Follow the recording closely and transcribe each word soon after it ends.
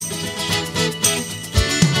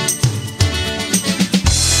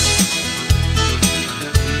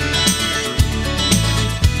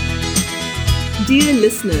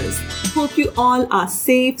listeners. Hope you all are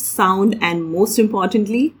safe, sound, and most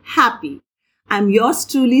importantly, happy. I'm yours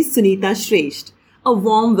truly, Sunita Shresht. A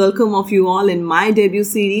warm welcome of you all in my debut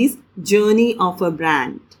series, Journey of a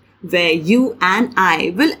Brand, where you and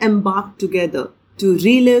I will embark together to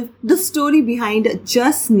relive the story behind a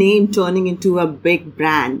just name turning into a big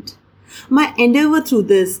brand. My endeavor through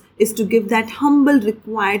this is to give that humble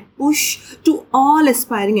required push to all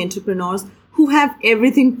aspiring entrepreneurs who have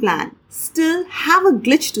everything planned, still have a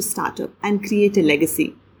glitch to start up and create a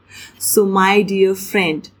legacy. So my dear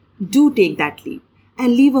friend, do take that leap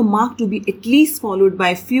and leave a mark to be at least followed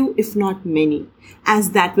by few if not many,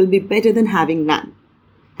 as that will be better than having none.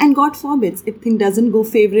 And God forbids if thing doesn't go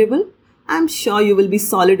favorable, I'm sure you will be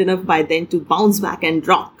solid enough by then to bounce back and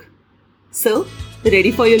rock. So,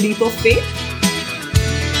 ready for your leap of faith?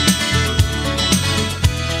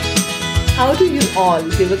 How do you all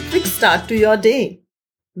give a quick start to your day?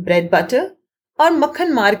 Bread butter or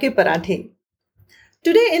makhan maar ke parathe?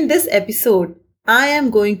 Today in this episode, I am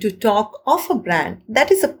going to talk of a brand that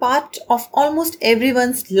is a part of almost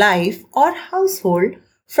everyone's life or household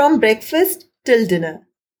from breakfast till dinner.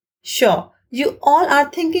 Sure, you all are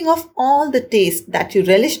thinking of all the taste that you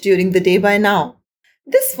relish during the day by now.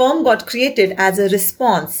 This firm got created as a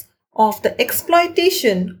response of the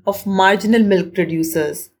exploitation of marginal milk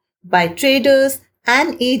producers by traders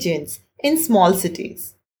and agents in small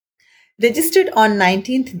cities. Registered on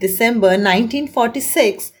 19th December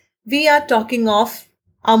 1946, we are talking of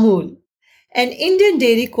Amul, an Indian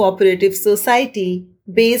dairy cooperative society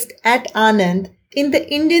based at Anand in the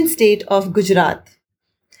Indian state of Gujarat.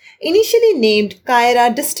 Initially named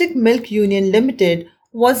Kaira District Milk Union Limited,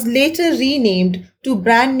 was later renamed to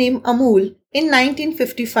brand name Amul in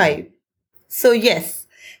 1955. So yes,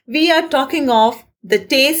 we are talking of the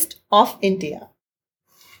taste of India.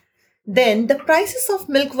 Then the prices of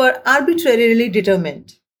milk were arbitrarily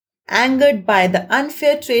determined. Angered by the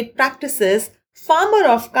unfair trade practices, farmer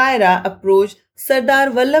of Kaira approached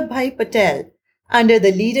Sardar Vallabhbhai Patel under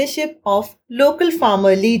the leadership of local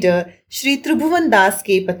farmer leader Shri Tribhuvan Das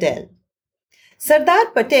K. Patel. Sardar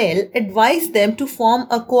Patel advised them to form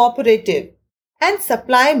a cooperative and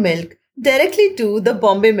supply milk directly to the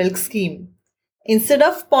Bombay Milk Scheme instead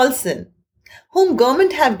of Paulson, whom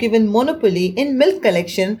government have given monopoly in milk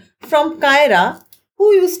collection from Kaira,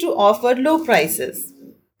 who used to offer low prices.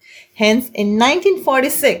 Hence, in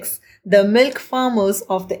 1946, the milk farmers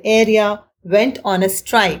of the area went on a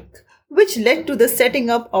strike, which led to the setting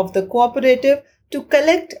up of the cooperative to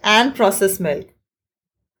collect and process milk.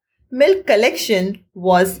 Milk collection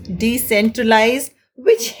was decentralized,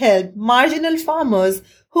 which helped marginal farmers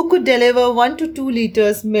who could deliver 1 to 2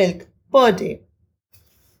 liters milk per day.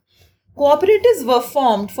 Cooperatives were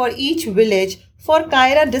formed for each village for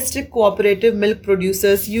Kaira District Cooperative Milk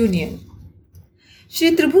Producers Union.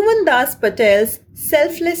 Shri Tribhuvan Das Patel's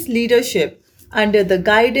selfless leadership under the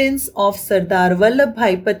guidance of Sardar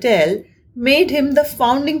Vallabhbhai Patel made him the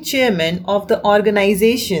founding chairman of the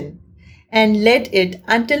organization and led it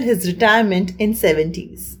until his retirement in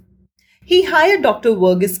 70s. He hired Dr.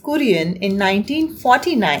 Verghese Kurian in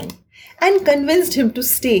 1949 and convinced him to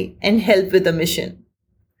stay and help with the mission.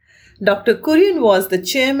 Dr. Kurian was the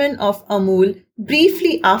chairman of Amul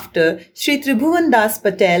briefly after Shri Tribhuvan Das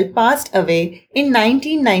Patel passed away in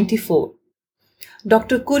 1994.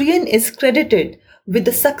 Dr. Kurian is credited with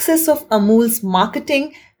the success of Amul's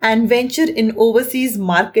marketing and venture in overseas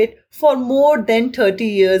market for more than 30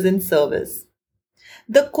 years in service.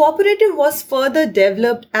 The cooperative was further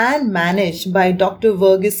developed and managed by Dr.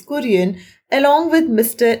 Verghese Kurian along with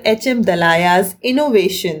Mr. H.M. Dalaya's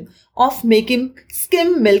innovation of making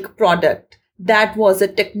skim milk product that was a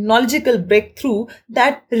technological breakthrough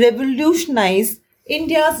that revolutionized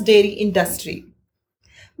India's dairy industry.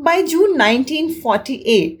 By June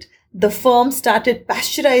 1948, the firm started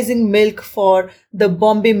pasteurizing milk for the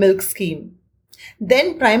Bombay Milk Scheme.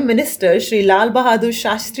 Then Prime Minister Shri Lal Bahadur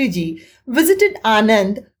Shastri Ji visited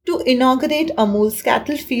Anand to inaugurate Amul's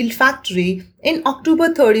cattle field factory in October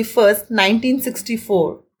 31st,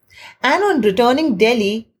 1964, and on returning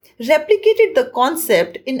Delhi, replicated the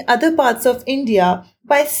concept in other parts of India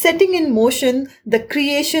by setting in motion the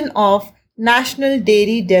creation of National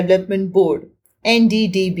Dairy Development Board,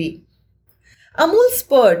 NDDB. Amul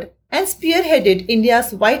spurred and spearheaded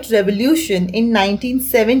India's White Revolution in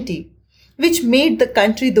 1970, which made the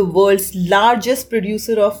country the world's largest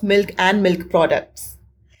producer of milk and milk products.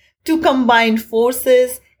 To combine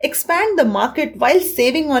forces, expand the market while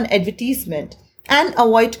saving on advertisement, and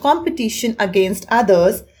avoid competition against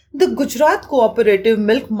others, the Gujarat Cooperative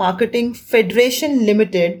Milk Marketing Federation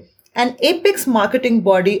Limited, an apex marketing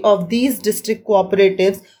body of these district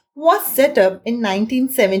cooperatives, was set up in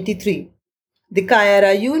 1973. The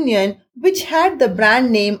Kayara Union, which had the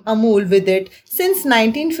brand name Amul with it since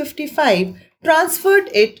 1955, transferred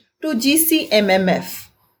it to GCMMF.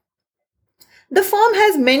 The firm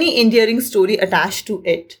has many endearing stories attached to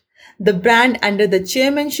it. The brand under the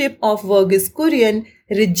chairmanship of Verghese Kurian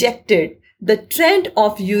rejected the trend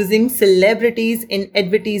of using celebrities in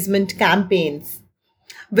advertisement campaigns,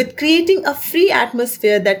 with creating a free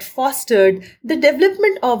atmosphere that fostered the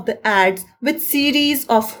development of the ads with series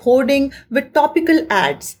of hoarding with topical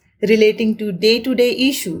ads relating to day-to-day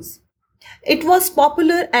issues. It was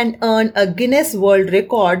popular and earned a Guinness World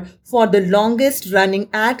Record for the longest running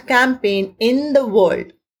ad campaign in the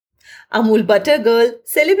world. Amul Butter Girl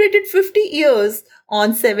celebrated 50 years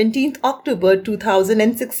on 17th October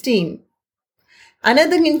 2016.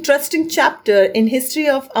 Another interesting chapter in history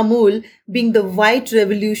of Amul being the White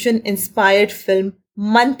Revolution inspired film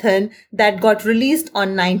Manthan that got released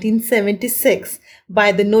on 1976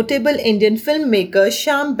 by the notable Indian filmmaker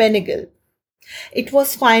Shyam Benegal. It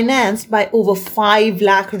was financed by over 5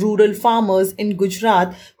 lakh rural farmers in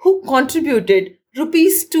Gujarat who contributed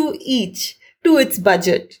rupees 2 each to its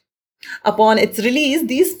budget. Upon its release,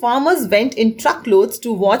 these farmers went in truckloads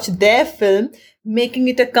to watch their film, making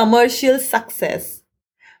it a commercial success.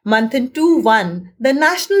 Manthan 2 won the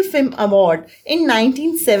National Film Award in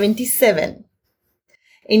 1977.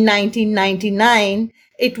 In 1999,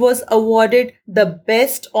 it was awarded the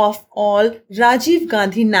Best of All Rajiv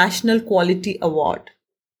Gandhi National Quality Award.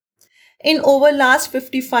 In over last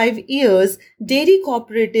 55 years, dairy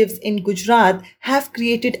cooperatives in Gujarat have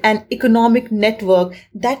created an economic network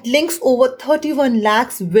that links over 31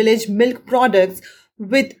 lakhs village milk products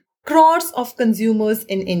with crores of consumers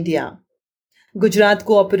in India. Gujarat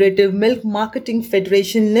Cooperative Milk Marketing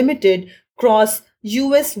Federation Limited crossed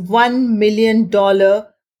 $1 million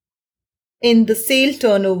in the sale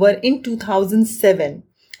turnover in 2007.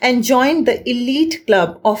 And joined the elite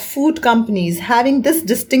club of food companies having this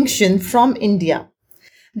distinction from India.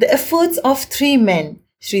 The efforts of 3 men,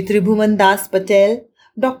 Shri Tribhuvan Das Patel,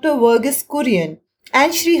 Dr. Verghese Kurian,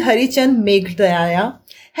 and Shri Harichand Meghdaya,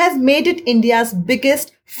 has made it India's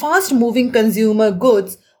biggest fast-moving consumer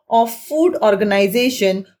goods of food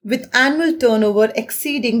organization with annual turnover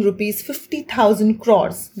exceeding rupees 50,000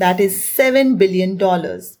 crores, that is $7 billion.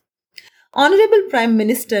 Honorable Prime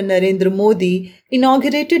Minister Narendra Modi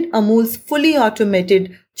inaugurated Amul's fully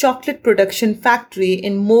automated chocolate production factory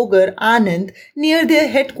in Mogar, Anand, near their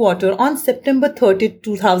headquarters on September 30,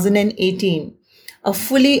 2018. A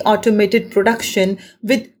fully automated production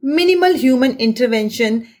with minimal human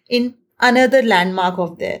intervention in another landmark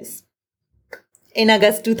of theirs. In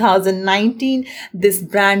August 2019, this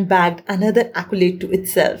brand bagged another accolade to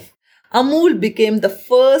itself. Amul became the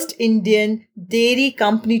first Indian dairy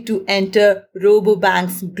company to enter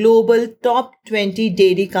Robobank's global top 20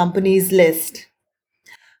 dairy companies list.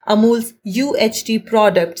 Amul's UHT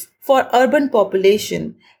products for urban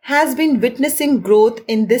population has been witnessing growth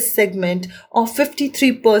in this segment of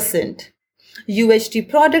 53%. UHT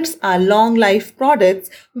products are long life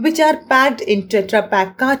products which are packed in Tetra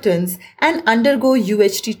Pak cartons and undergo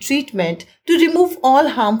UHT treatment to remove all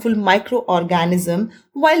harmful microorganisms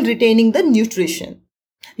while retaining the nutrition.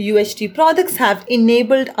 UHT products have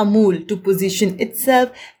enabled Amul to position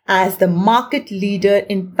itself as the market leader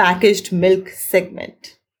in packaged milk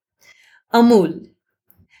segment. Amul,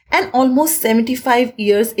 an almost 75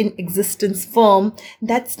 years in existence firm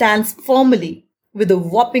that stands firmly with a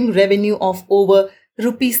whopping revenue of over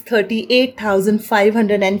rupees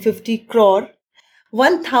 38,550 crore,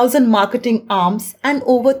 1,000 marketing arms and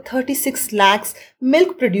over 36 lakhs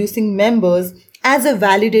milk producing members as a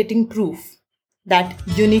validating proof that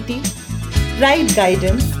unity, right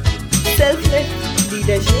guidance, selfless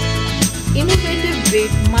leadership, innovative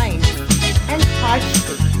great minds and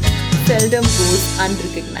hardship seldom goes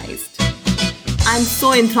unrecognized. I'm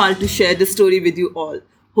so enthralled to share this story with you all.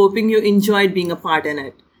 Hoping you enjoyed being a part in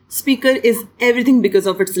it. Speaker is everything because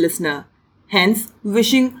of its listener. Hence,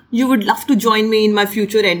 wishing you would love to join me in my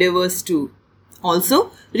future endeavors too. Also,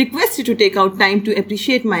 request you to take out time to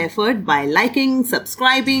appreciate my effort by liking,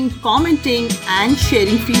 subscribing, commenting and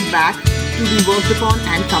sharing feedback to be worked upon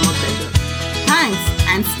and come up better. Thanks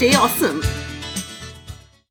and stay awesome.